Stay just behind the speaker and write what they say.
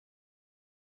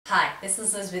Hi, this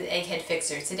is Liz with Egghead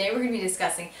Fixer. Today we're going to be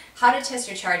discussing how to test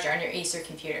your charger on your Acer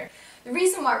computer. The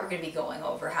reason why we're going to be going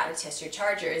over how to test your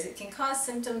charger is it can cause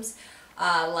symptoms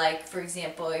like, for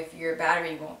example, if your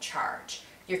battery won't charge,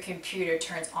 your computer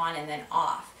turns on and then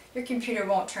off, your computer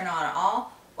won't turn on at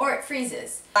all, or it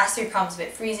freezes. Last three problems of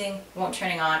it freezing, won't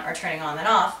turning on, or turning on then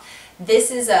off.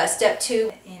 This is step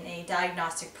 2 in a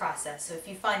diagnostic process. So if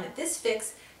you find that this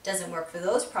fix doesn't work for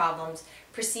those problems,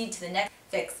 proceed to the next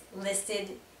fix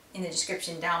listed in the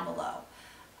description down below.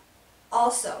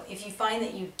 Also, if you find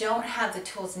that you don't have the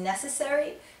tools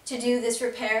necessary to do this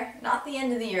repair, not the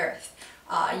end of the earth.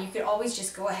 You could always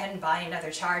just go ahead and buy another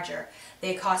charger.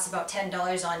 They cost about $10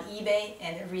 on eBay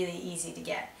and they're really easy to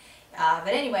get. But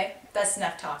anyway, that's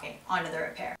enough talking. On to the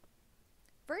repair.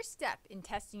 First step in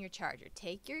testing your charger,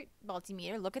 take your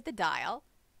multimeter, look at the dial,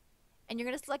 and you're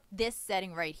going to select this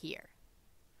setting right here.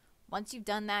 Once you've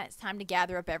done that, it's time to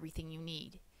gather up everything you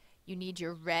need. You need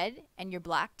your red and your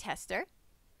black tester.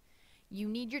 You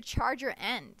need your charger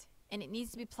end, and it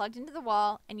needs to be plugged into the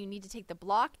wall, and you need to take the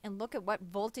block and look at what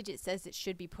voltage it says it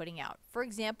should be putting out. For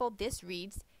example, this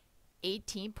reads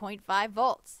 18.5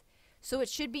 volts. So it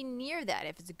should be near that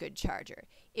if it's a good charger.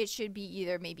 It should be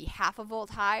either maybe half a volt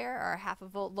higher or half a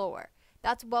volt lower.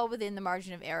 That's well within the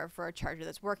margin of error for a charger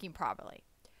that's working properly.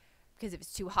 Because if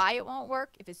it's too high, it won't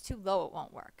work. If it's too low, it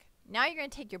won't work. Now you're going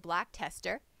to take your black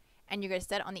tester and you're going to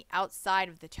set it on the outside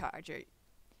of the charger.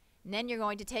 And then you're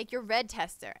going to take your red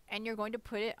tester and you're going to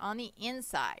put it on the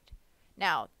inside.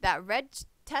 Now, that red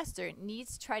tester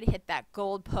needs to try to hit that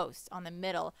gold post on the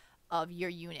middle of your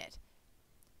unit.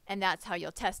 And that's how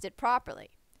you'll test it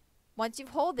properly. Once you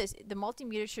hold this, the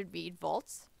multimeter should read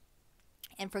volts.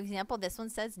 And for example, this one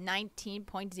says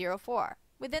 19.04.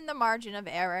 Within the margin of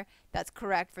error, that's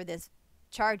correct for this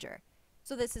charger.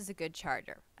 So this is a good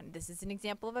charger. And this is an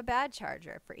example of a bad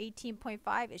charger. For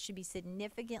 18.5, it should be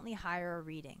significantly higher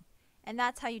reading. And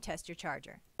that's how you test your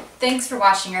charger. Thanks for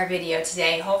watching our video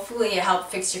today. Hopefully it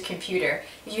helped fix your computer.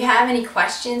 If you have any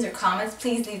questions or comments,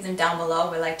 please leave them down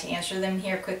below. We'd like to answer them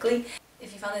here quickly.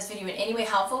 If you found this video in any way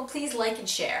helpful, please like and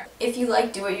share. If you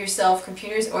like do-it-yourself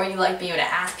computers or you like being able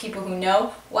to ask people who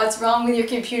know what's wrong with your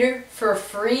computer for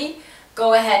free,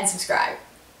 go ahead and subscribe.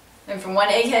 And from one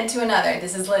egghead to another,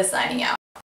 this is Liz signing out.